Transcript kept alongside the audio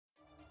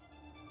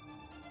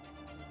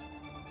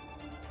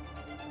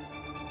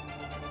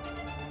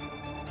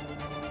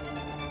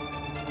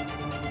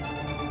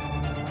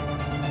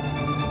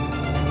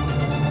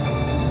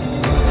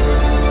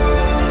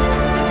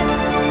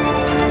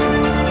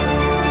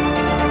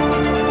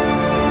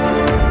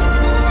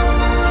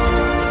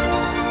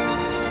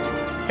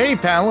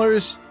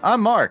panelers,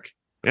 I'm Mark.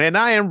 And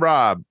I am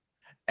Rob.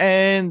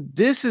 And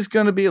this is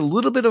going to be a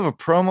little bit of a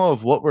promo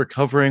of what we're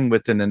covering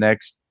within the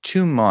next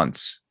 2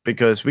 months,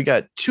 because we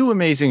got 2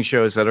 amazing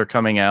shows that are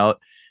coming out,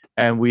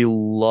 and we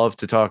love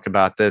to talk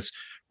about this.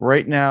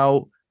 Right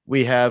now,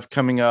 we have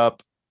coming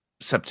up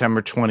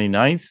September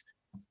 29th,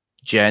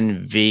 Gen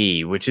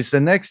V, which is the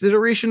next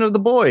iteration of The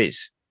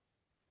Boys.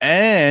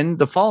 And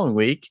the following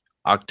week,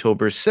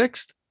 October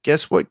 6th,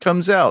 guess what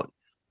comes out?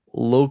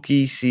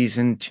 Loki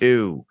Season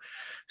 2.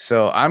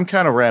 So I'm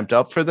kind of ramped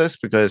up for this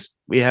because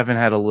we haven't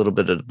had a little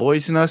bit of The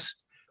Boys in us.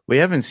 We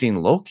haven't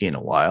seen Loki in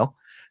a while.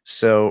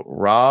 So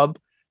Rob,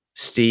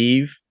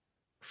 Steve,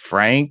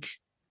 Frank,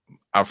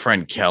 our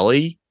friend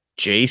Kelly,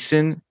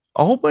 Jason,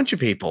 a whole bunch of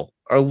people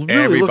are really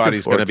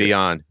Everybody's going to be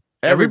on.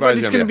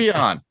 Everybody's going to be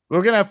on.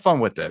 We're going to have fun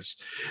with this.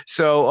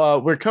 So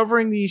we're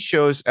covering these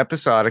shows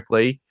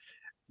episodically.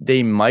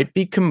 They might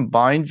be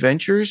combined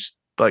ventures,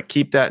 but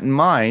keep that in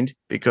mind,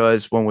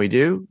 because when we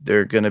do,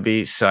 they're going to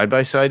be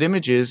side-by-side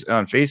images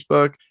on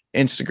Facebook,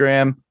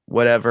 Instagram,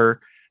 whatever,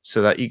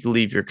 so that you can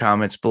leave your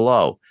comments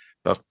below.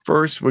 But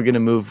first, we're going to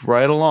move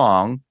right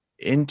along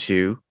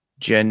into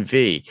Gen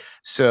V.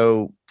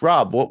 So,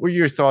 Rob, what were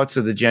your thoughts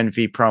of the Gen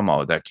V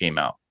promo that came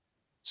out?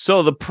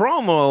 So the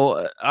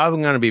promo,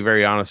 I'm going to be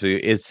very honest with you.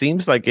 It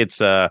seems like it's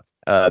the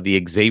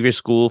Xavier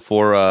School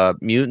for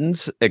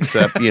mutants,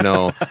 except,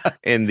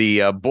 in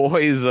the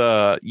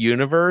boys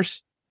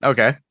universe.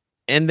 Okay.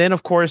 And then,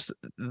 of course,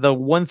 the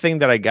one thing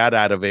that I got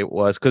out of it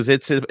was, because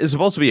it's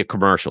supposed to be a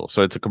commercial.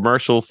 So it's a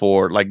commercial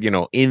for,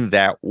 in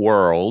that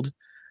world,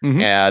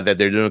 that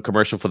they're doing a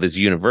commercial for this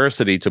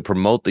university to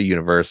promote the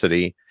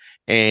university.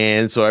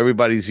 And so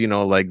everybody's,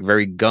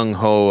 very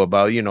gung-ho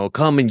about,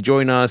 come and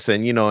join us,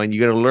 and, and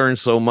you're going to learn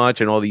so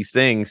much and all these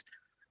things.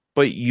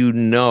 But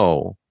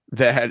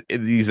that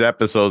these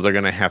episodes are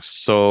going to have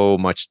so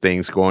much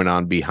things going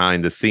on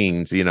behind the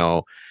scenes,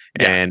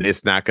 and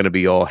it's not going to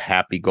be all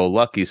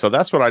happy-go-lucky. So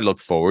that's what I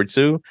look forward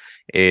to,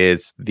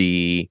 is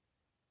the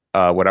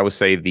what I would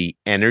say the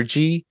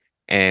energy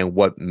and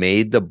what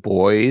made The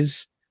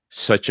Boys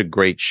such a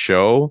great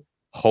show.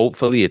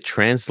 Hopefully it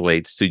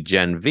translates to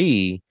Gen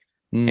V,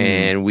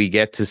 and we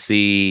get to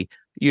see,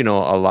 a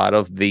lot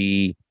of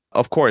the.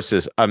 Of course,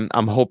 I'm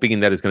hoping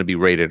that it's going to be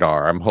rated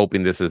R. I'm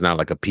hoping this is not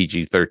like a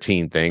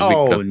PG-13 thing.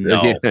 Oh,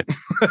 no.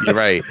 You're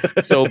right.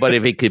 So, but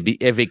if it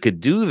could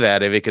do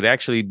that, if it could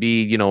actually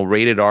be,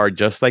 rated R,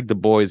 just like The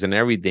Boys and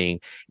everything,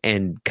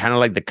 and kind of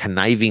like the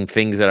conniving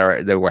things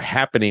that were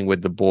happening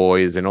with The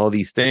Boys and all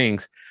these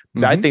things,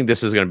 I think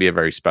this is going to be a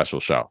very special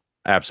show.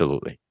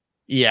 Absolutely.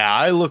 Yeah,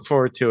 I look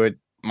forward to it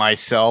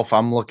myself.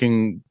 I'm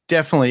looking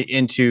definitely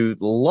into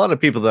a lot of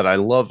people that I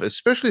love,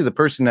 especially the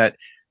person that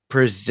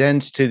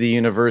presents to the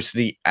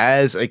university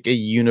as like a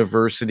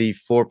university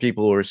for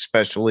people who are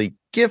specially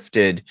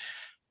gifted,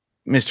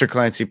 Mr.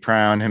 Clancy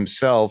Brown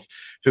himself,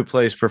 who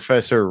plays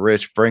Professor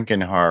Rich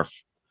Brinkenharf.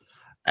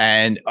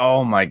 And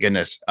oh my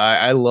goodness,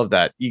 I love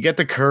that. You get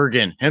the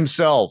Kurgan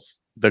himself.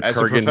 The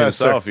Kurgan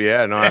himself.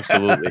 Yeah, no,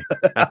 absolutely.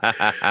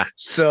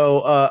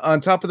 So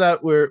on top of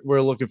that, we're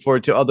looking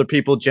forward to other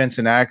people.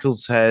 Jensen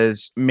Ackles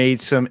has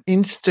made some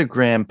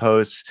Instagram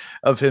posts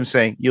of him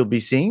saying, "You'll be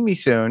seeing me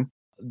soon."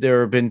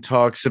 There have been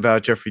talks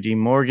about Jeffrey Dean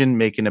Morgan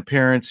making an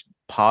appearance,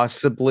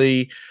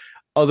 possibly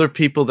other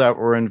people that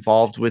were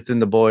involved within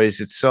The Boys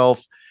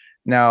itself.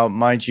 Now,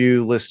 mind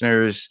you,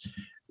 listeners,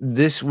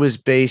 this was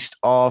based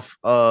off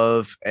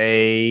of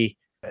a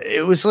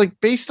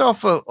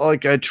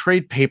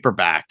trade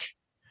paperback,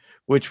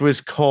 which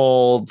was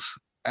called,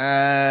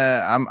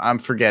 I'm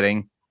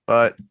forgetting,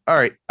 but all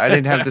right, I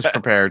didn't have this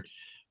prepared,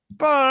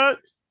 but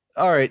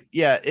all right.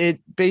 Yeah.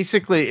 It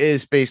basically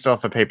is based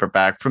off a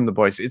paperback from The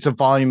Boys. It's a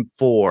volume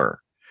 4.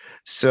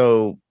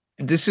 So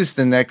this is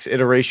the next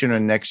iteration or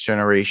next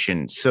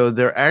generation. So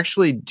they're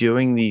actually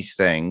doing these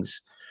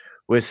things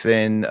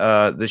within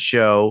the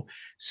show.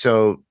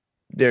 So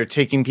they're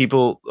taking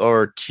people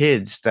or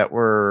kids that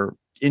were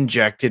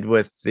injected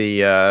with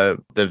the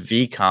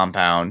V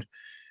compound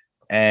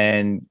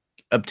and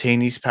obtain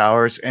these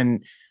powers.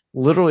 And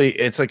literally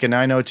it's like a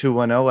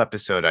 90210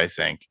 episode, I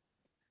think.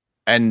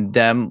 And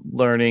them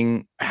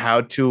learning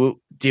how to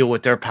deal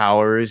with their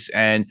powers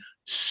and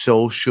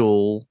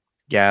social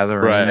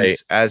gatherings, right,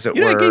 as it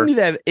were. It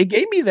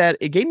gave me that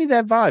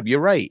vibe. You're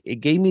right. It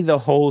gave me the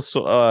whole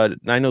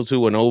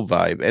 90210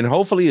 vibe. And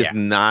hopefully it's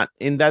not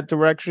in that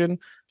direction.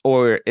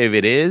 Or if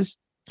it is,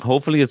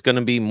 hopefully it's going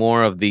to be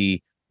more of the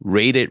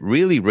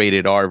really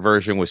rated R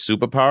version with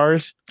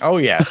superpowers. Oh,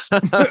 yes.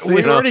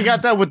 We already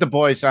got that with The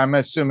Boys. So I'm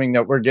assuming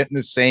that we're getting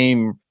the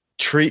same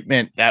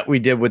treatment that we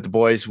did with The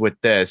Boys with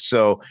this.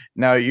 So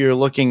now you're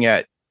looking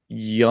at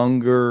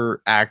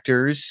younger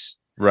actors,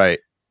 right,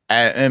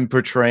 and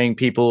portraying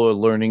people who are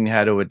learning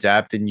how to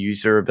adapt and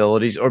use their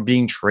abilities, or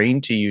being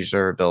trained to use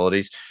their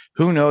abilities.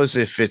 Who knows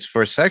if it's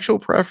for sexual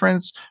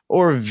preference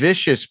or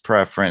vicious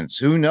preference?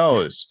 Who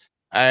knows?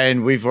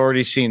 And we've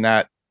already seen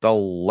that the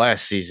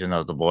last season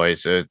of The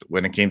Boys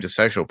when it came to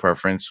sexual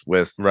preference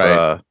with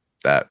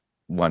that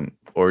one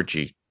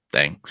orgy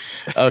thing.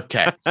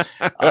 Okay.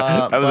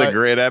 That was a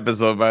great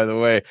episode, by the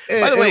way.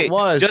 It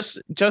was.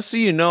 Just so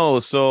you know,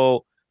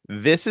 so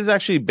this is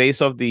actually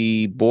based off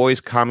the boys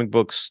comic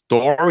book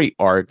story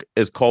arc.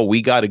 It's called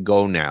We Gotta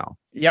Go Now.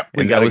 Yep,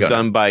 That was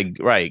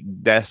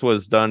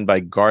done by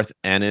Garth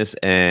Ennis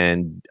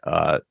and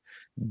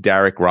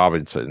Derek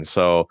Robinson.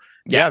 So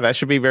yeah, that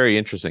should be very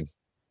interesting.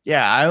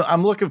 Yeah,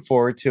 I'm looking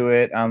forward to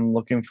it. I'm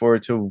looking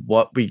forward to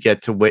what we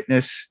get to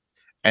witness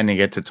and to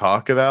get to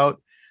talk about.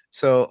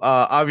 So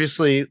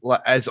obviously,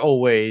 as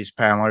always,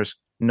 panelers,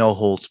 no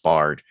holds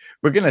barred.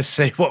 We're gonna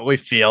say what we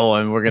feel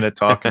and we're gonna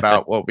talk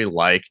about what we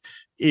like,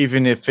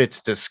 even if it's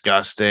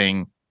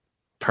disgusting,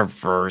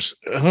 perverse,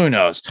 who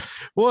knows,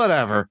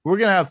 whatever. We're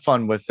gonna have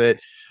fun with it.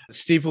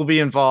 Steve will be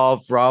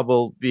involved, Rob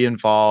will be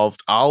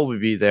involved, I'll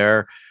be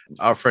there,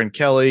 our friend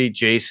Kelly,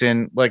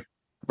 Jason, like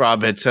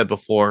Rob had said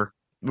before,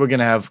 we're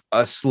gonna have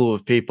a slew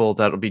of people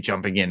that'll be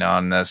jumping in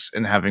on this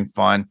and having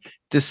fun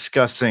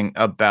discussing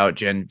about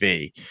Gen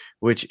V,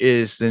 which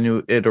is the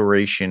new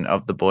iteration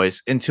of the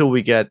boys until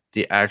we get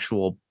the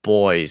actual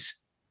boys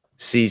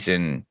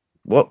season.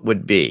 What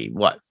would be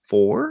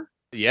 4?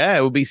 Yeah,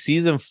 it would be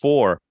season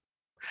 4.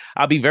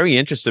 I'll be very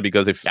interested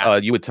because if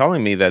you were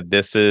telling me that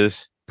this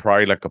is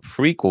probably like a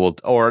prequel,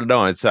 or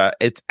no, it's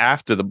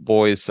after the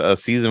boys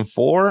season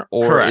 4,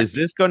 or correct, is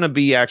this going to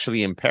be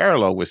actually in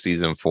parallel with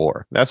season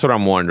 4? That's what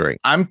I'm wondering.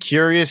 I'm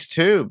curious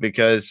too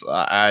because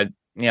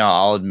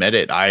I'll admit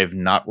it, I have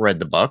not read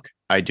the book.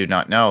 I do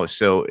not know.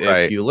 So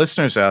if you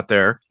listeners out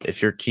there,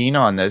 if you're keen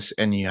on this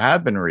and you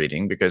have been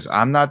reading, because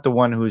I'm not the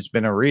one who's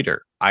been a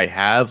reader, I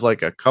have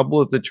like a couple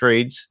of the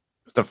trades,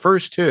 the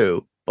first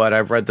 2. But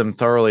I've read them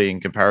thoroughly in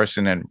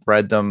comparison and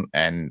read them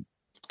and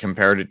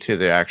compared it to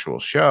the actual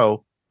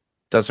show.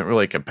 Doesn't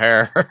really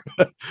compare,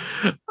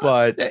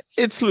 but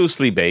it's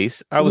loosely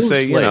based. I would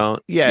say,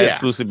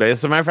 it's loosely based.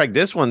 As a matter of fact,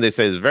 this one they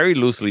say is very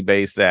loosely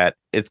based, that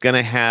it's going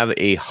to have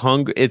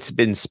it's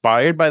been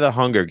inspired by the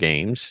Hunger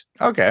Games.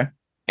 Okay.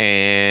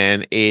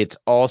 And it's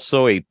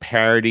also a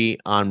parody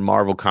on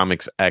Marvel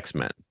Comics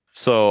X-Men.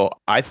 So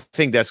I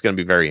think that's going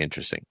to be very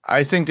interesting.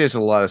 I think there's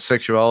a lot of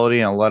sexuality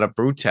and a lot of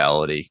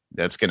brutality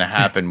that's going to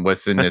happen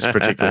within this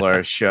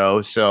particular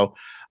show. So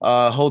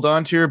hold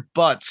on to your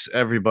butts,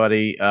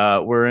 everybody.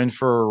 We're in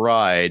for a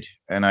ride.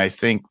 And I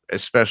think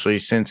especially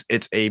since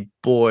it's a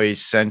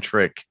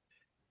boy-centric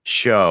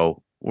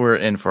show, we're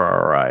in for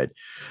our ride.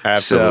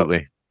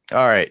 Absolutely. So,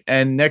 all right.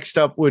 And next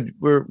up, we're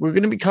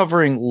going to be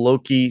covering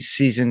Loki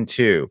season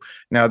 2.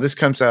 Now, this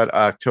comes out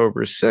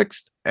October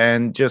 6th.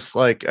 And just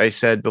like I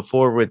said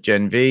before with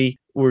Gen V,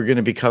 we're going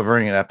to be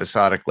covering it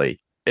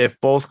episodically. If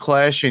both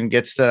clash and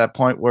gets to that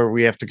point where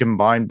we have to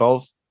combine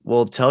both,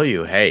 we'll tell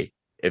you, hey,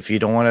 if you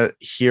don't want to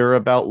hear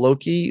about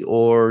Loki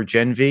or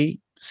Gen V,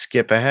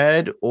 skip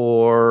ahead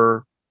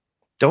or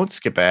don't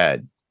skip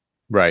ahead.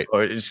 Right.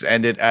 Or just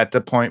end it at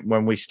the point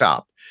when we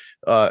stop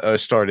or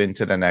start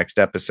into the next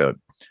episode.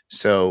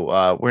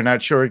 So we're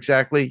not sure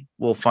exactly.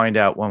 We'll find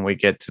out when we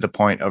get to the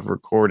point of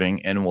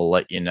recording and we'll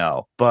let you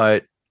know.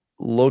 But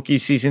Loki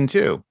season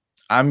 2,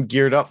 I'm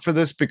geared up for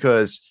this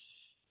because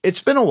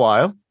it's been a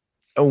while.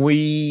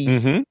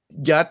 We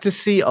got to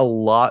see a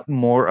lot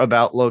more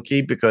about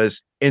Loki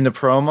because in the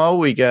promo,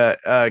 we got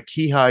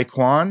Ki-Hai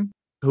Kwan,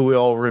 who we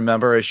all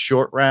remember as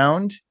Short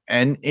Round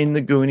and in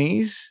the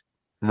Goonies.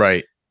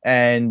 Right.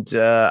 And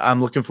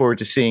I'm looking forward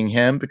to seeing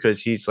him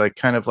because he's like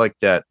kind of like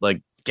that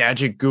like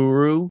gadget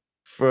guru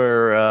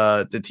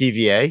for the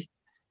TVA.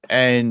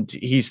 And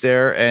he's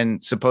there,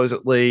 and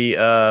supposedly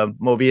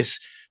Mobius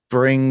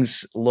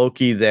brings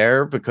Loki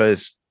there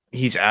because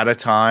he's out of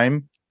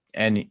time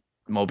and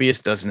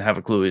Mobius doesn't have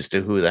a clue as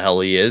to who the hell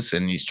he is,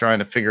 and he's trying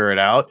to figure it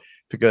out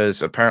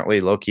because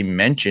apparently Loki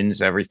mentions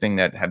everything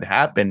that had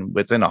happened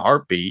within a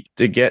heartbeat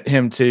to get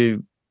him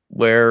to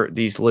where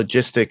these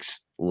logistics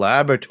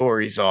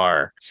laboratories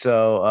are.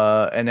 So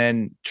and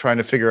then trying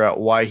to figure out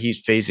why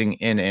he's phasing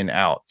in and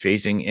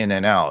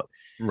out.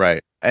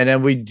 Right. And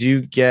then we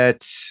do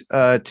get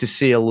to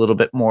see a little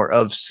bit more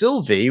of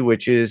Sylvie,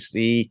 which is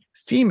the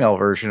female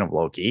version of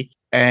Loki.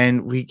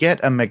 And we get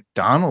a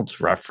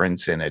McDonald's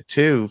reference in it,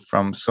 too,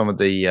 from some of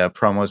the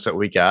promos that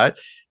we got.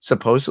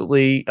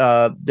 Supposedly,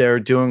 they're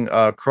doing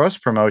a cross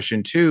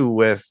promotion, too,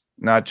 with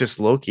not just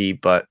Loki,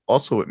 but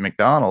also with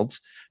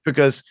McDonald's,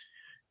 because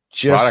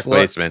just product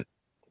placement.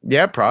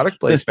 Yeah,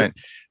 product placement.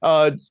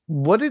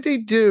 What did they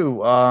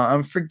do?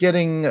 I'm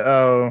forgetting.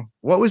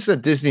 What was the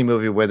Disney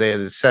movie where they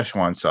had the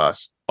Szechuan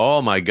sauce?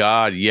 Oh my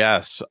God!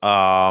 Yes.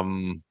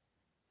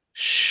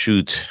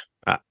 Shoot.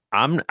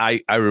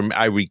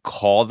 I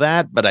recall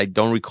that, but I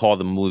don't recall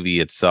the movie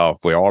itself,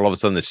 where all of a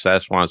sudden the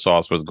Szechuan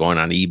sauce was going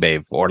on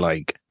eBay for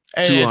like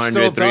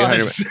 200,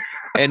 300.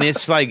 And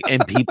it's like,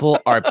 and people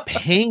are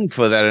paying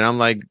for that. And I'm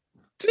like,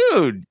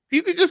 dude,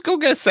 you could just go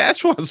get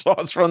Szechuan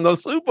sauce from the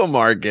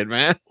supermarket,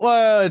 man.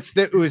 Well,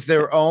 it was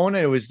their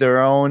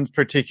own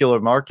particular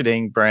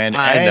marketing brand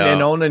and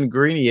an own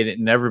ingredient,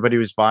 and everybody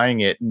was buying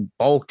it in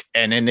bulk,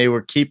 and then they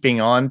were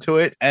keeping on to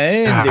it,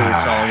 and they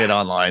were selling it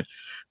online.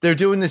 They're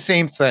doing the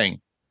same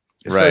thing.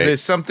 So Right.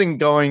 there's something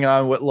going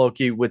on with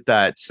Loki with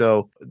that.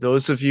 So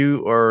those of you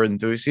who are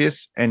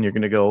enthusiasts and you're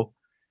gonna go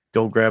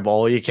grab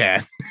all you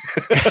can.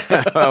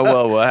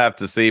 Well, we'll have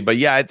to see. But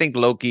yeah, I think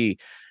Loki,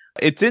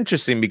 it's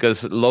interesting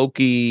because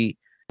Loki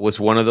was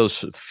one of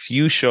those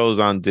few shows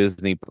on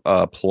Disney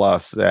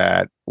Plus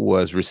that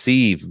was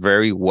received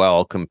very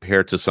well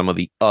compared to some of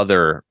the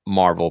other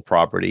Marvel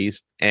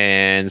properties.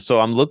 And so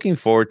I'm looking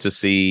forward to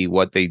see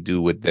what they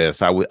do with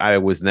this. I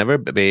was never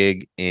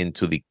big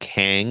into the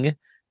Kang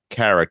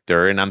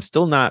character, and I'm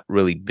still not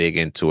really big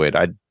into it.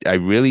 I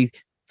really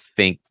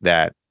think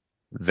that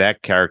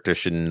character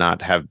should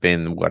not have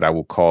been what I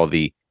would call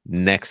the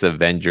next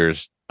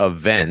Avengers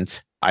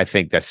event. I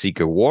think that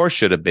Secret War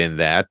should have been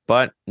that,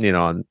 but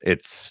and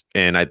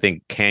I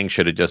think Kang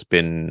should have just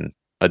been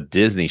a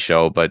Disney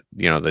show, but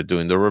they're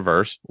doing the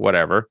reverse,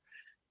 whatever.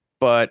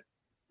 But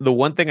the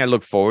one thing I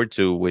look forward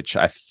to, which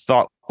I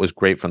thought was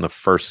great from the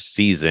first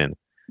season,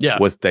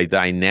 was the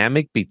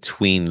dynamic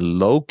between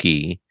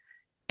Loki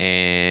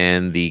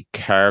and the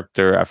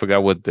character. I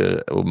forgot what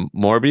the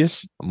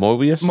Mobius.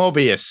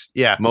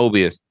 Yeah.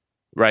 Mobius.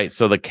 Right.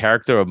 So the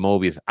character of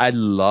Mobius, I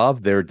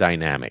love their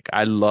dynamic.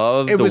 I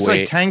love it the was way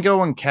like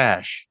Tango and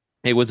Cash.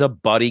 It was a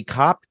buddy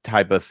cop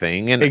type of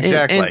thing. And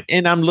exactly.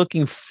 And I'm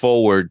looking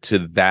forward to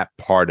that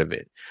part of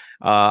it.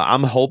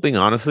 I'm hoping,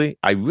 honestly,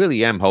 I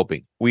really am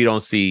hoping we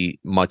don't see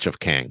much of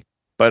Kang,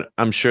 but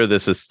I'm sure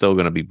this is still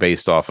going to be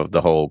based off of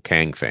the whole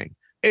Kang thing.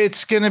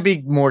 It's going to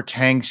be more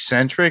Kang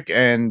centric.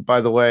 And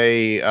by the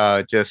way,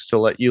 just to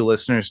let you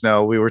listeners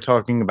know, we were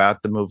talking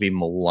about the movie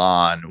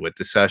Milan with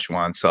the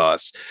Szechuan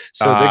sauce.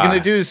 So they're going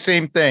to do the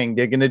same thing.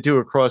 They're going to do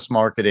a cross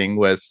marketing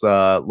with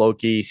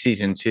Loki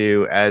season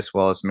 2 as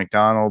well as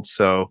McDonald's.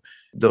 So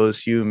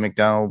those you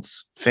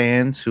McDonald's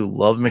fans who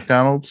love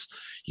McDonald's,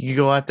 you can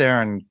go out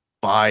there and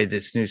buy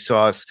this new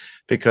sauce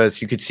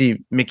because you could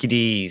see Mickey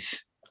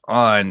D's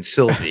on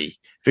Sylvie.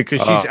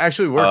 Because she's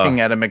actually working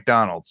at a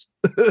McDonald's.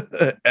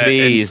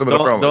 Please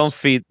don't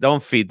feed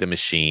the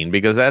machine,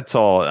 because that's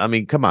all. I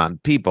mean, come on,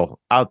 people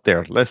out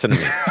there, listen to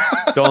me.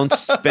 Don't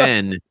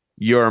spend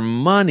your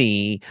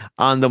money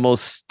on the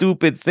most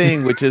stupid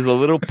thing, which is a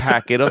little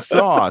packet of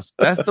sauce.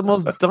 That's the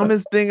most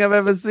dumbest thing I've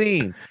ever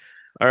seen.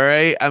 All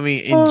right. I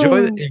mean,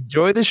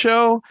 enjoy the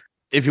show.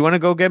 If you want to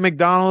go get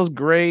McDonald's,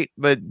 great,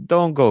 but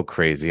don't go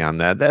crazy on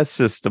that. That's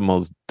just the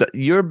most.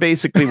 You're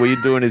basically what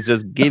you're doing is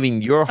just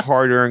giving your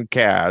hard-earned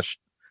cash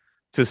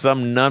to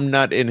some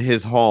numbnut in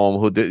his home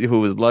who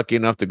was lucky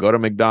enough to go to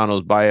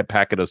McDonald's, buy a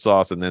packet of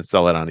sauce, and then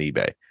sell it on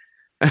eBay.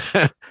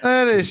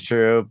 That is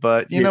true,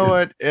 but you know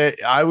what?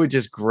 I would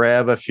just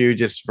grab a few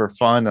just for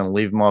fun and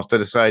leave them off to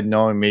the side,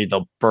 knowing me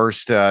they'll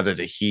burst out of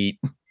the heat.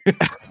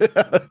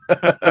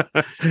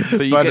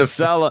 So you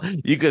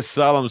could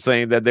sell them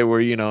saying that they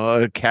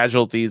were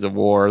casualties of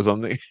war or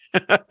something.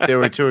 They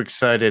were too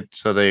excited,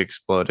 so they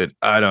exploded.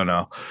 I don't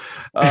know.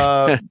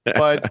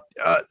 But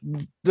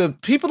the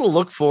people to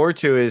look forward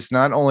to is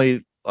not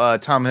only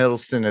Tom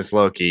Hiddleston as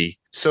Loki,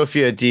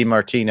 Sophia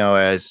DiMartino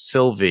as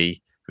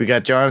Sylvie. We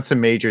got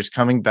Jonathan Majors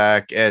coming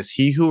back as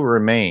He Who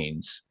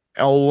Remains,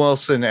 Elle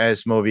Wilson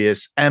as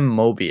Mobius, M.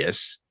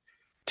 Mobius,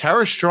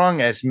 Tara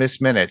Strong as Miss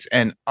Minutes.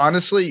 And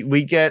honestly,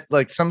 we get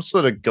like some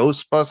sort of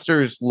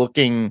Ghostbusters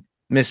looking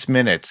Miss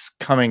Minutes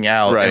coming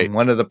out in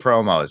one of the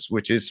promos,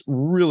 which is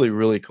really,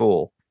 really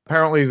cool.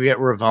 Apparently, we get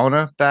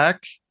Ravonna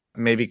back,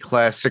 maybe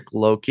classic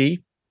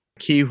Loki.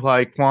 Ki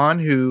Huy Kwan,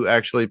 who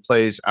actually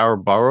plays Our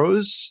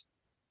Burrows.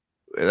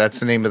 That's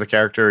the name of the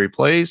character he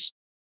plays.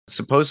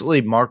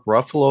 Supposedly, Mark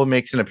Ruffalo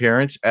makes an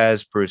appearance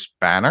as Bruce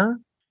Banner.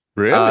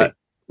 Really?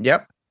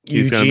 Yep.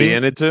 He's going to be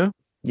in it too?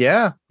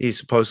 Yeah, he's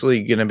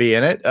supposedly going to be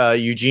in it.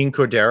 Eugene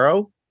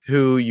Cordero,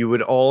 who you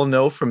would all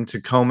know from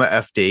Tacoma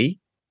FD,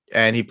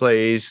 and he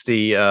plays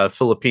the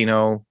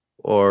Filipino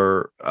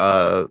or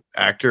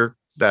actor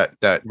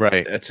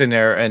that's in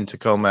there in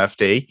Tacoma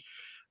FD.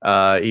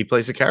 He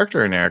plays a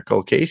character in there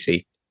called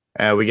Casey.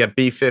 We got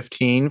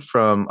B-15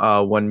 from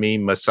One Me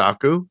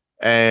Masaku,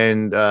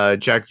 and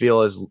Jack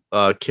Veal as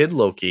Kid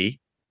Loki,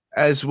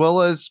 as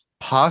well as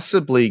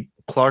possibly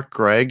Clark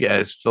Gregg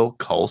as Phil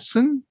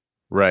Coulson.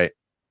 Right.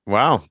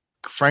 Wow.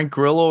 Frank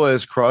Grillo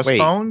as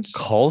Crossbones.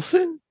 Wait,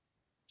 Coulson?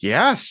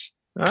 Yes.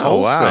 Oh,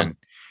 Coulson. wow.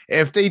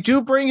 If they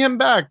do bring him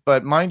back,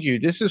 but mind you,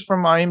 this is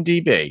from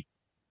IMDb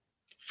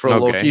for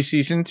Loki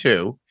season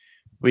 2.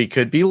 We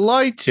could be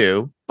lied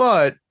to,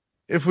 but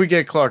if we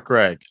get Clark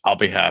Gregg, I'll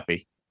be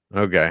happy.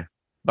 Okay.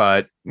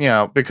 But,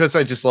 because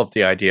I just love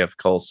the idea of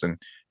Coulson,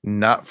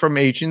 not from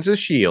Agents of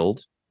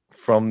S.H.I.E.L.D.,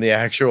 from the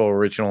actual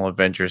original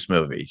Avengers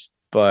movies.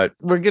 But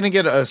we're going to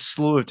get a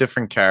slew of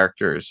different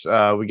characters.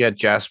 We get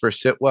Jasper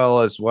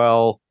Sitwell as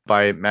well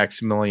by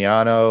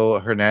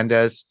Maximiliano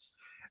Hernandez,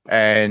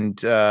 and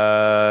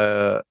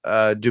Dubia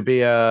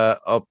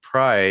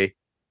Oprai,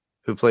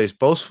 who plays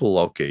Boastful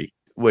Loki,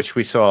 which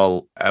we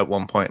saw at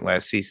one point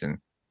last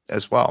season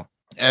as well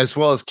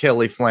as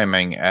Kelly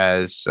Fleming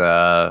as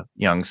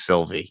young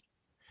Sylvie.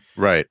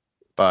 Right.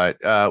 But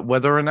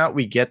whether or not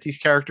we get these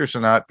characters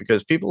or not,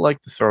 because people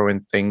like to throw in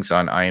things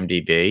on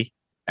IMDb,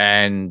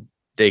 and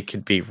they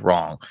could be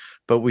wrong.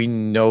 but we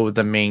know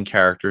the main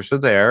characters are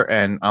there,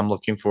 and I'm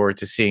looking forward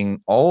to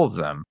seeing all of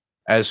them.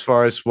 As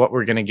far as what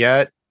we're going to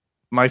get,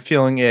 my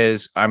feeling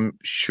is I'm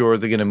sure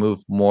they're going to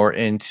move more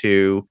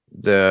into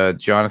the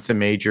Jonathan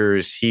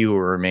Majors He Who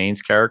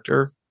Remains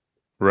character.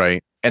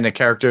 Right. And a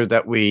character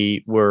that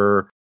we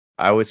were,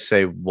 I would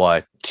say,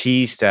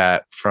 teased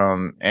at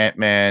from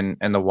Ant-Man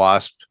and the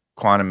Wasp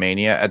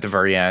Quantumania at the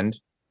very end.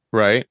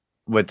 Right.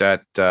 With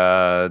that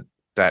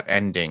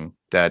ending,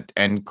 that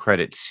end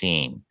credit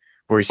scene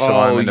where we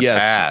saw him in the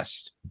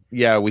past.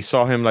 Yeah, we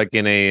saw him like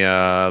in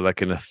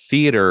a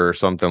theater or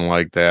something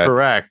like that.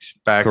 Correct.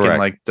 Back in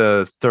like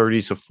the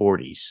 30s or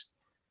 40s.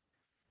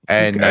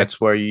 And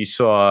that's where you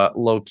saw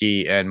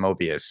Loki and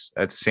Mobius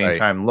at the same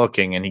time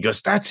looking, and he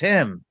goes, "That's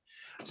him."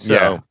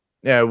 So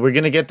yeah, we're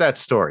gonna get that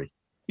story.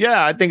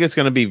 Yeah, I think it's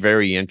going to be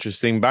very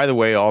interesting. By the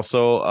way,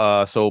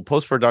 also, so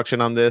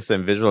post-production on this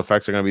and visual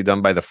effects are going to be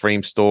done by the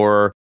Frame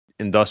Store,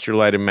 Industrial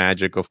Light and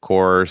Magic, of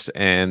course,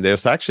 and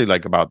there's actually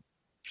like about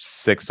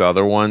 6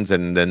 other ones,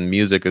 and then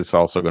music is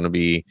also going to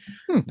be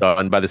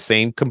done by the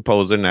same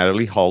composer,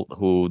 Natalie Holt,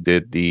 who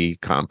did the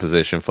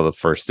composition for the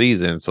first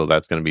season, so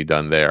that's going to be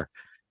done there.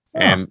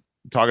 And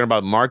talking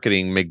about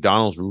marketing,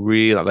 McDonald's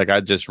really, like I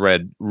just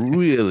read,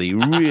 really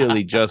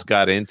just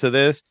got into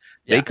this.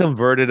 They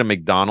converted a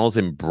McDonald's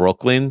in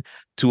Brooklyn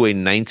to a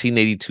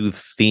 1982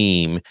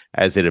 theme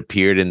as it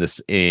appeared in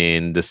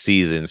the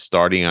season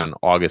starting on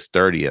August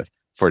 30th.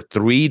 For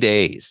 3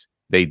 days,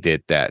 they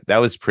did that. That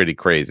was pretty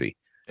crazy.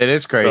 It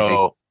is crazy.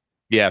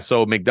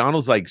 So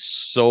McDonald's like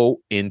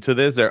so into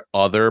this. There are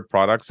other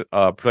products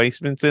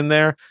placements in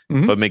there,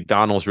 but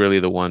McDonald's really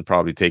the one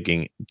probably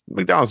pretty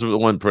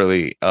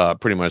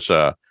much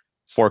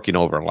forking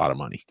over a lot of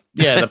money.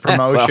 Yeah, the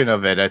promotion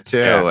of it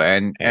too.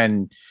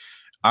 And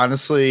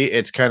honestly,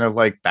 it's kind of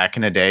like back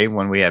in the day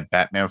when we had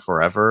Batman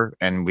Forever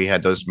and we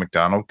had those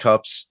McDonald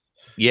cups.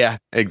 Yeah,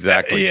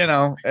 exactly.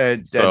 Yeah,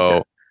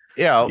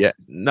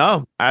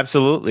 no,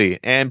 absolutely.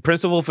 And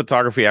principal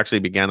photography actually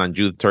began on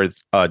June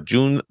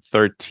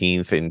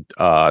 13th in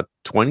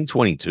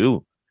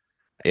 2022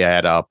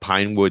 at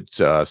Pinewood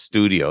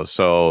Studio.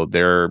 So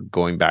they're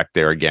going back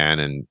there again,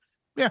 and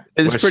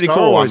it's pretty cool.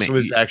 Star Wars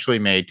was actually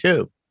made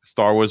too.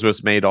 Star Wars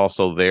was made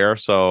also there.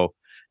 So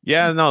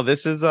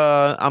this is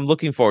I'm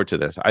looking forward to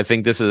this. I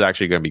think this is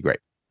actually going to be great.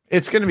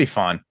 It's going to be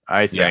fun,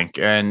 I think.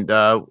 And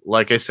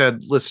like I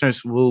said,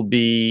 listeners will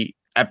be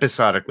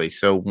episodically,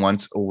 so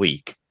once a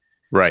week.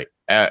 Right.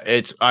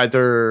 It's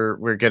either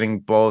we're getting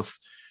both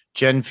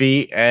Gen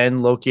V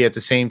and Loki at the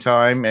same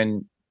time,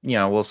 and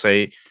we'll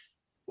say,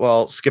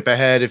 well, skip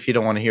ahead if you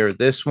don't want to hear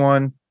this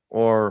one,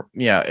 or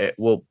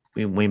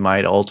we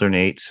might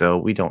alternate, so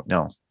we don't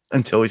know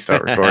until we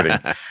start recording.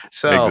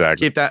 So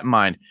keep that in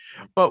mind.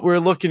 But we're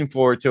looking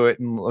forward to it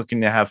and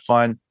looking to have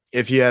fun.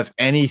 If you have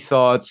any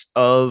thoughts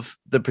of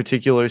the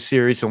particular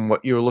series and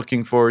what you're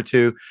looking forward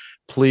to,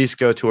 please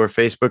go to our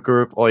Facebook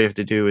group. All you have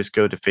to do is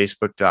go to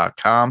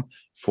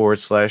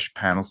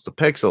facebook.com/panels to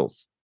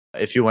pixels.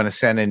 If you want to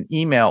send an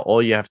email,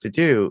 all you have to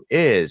do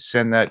is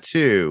send that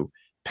to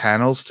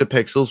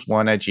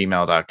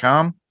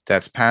panels2pixels1@gmail.com.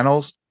 That's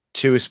panels.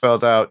 2 is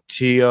spelled out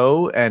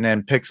TO and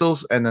then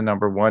pixels and the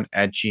number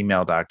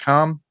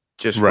 1@gmail.com.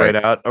 Just write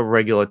out a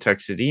regular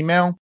texted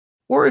email.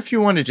 Or if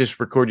you want to just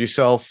record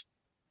yourself,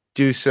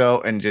 do so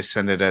and just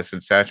send it as an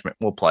attachment.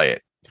 We'll play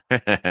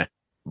it.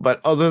 But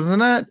other than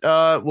that,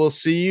 we'll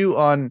see you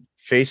on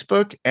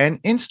Facebook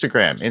and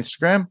Instagram.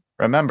 Instagram,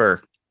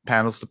 remember,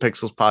 Panels to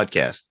Pixels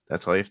podcast.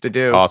 That's all you have to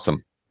do.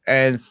 Awesome.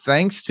 And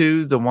thanks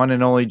to the one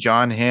and only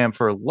John Hamm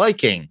for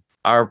liking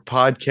our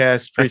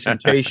podcast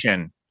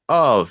presentation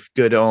of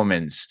Good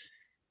Omens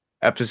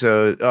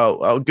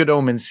Good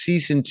Omens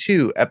season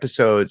 2,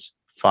 episodes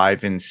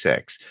 5 and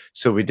 6.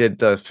 So we did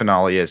the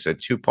finale as a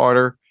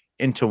 2-parter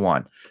into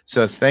one.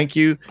 So thank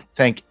you.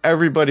 Thank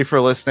everybody for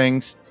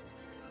listening.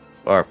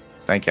 Or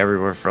thank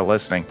everyone for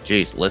listening.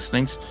 Jeez,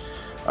 listenings.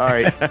 All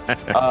right.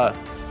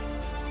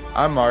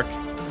 I'm Mark.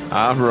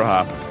 I'm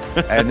Rob.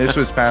 And this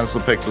was Panels to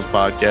Pixels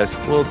podcast.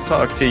 We'll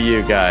talk to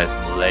you guys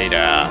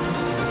later.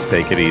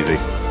 Take it easy.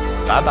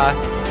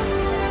 Bye-bye.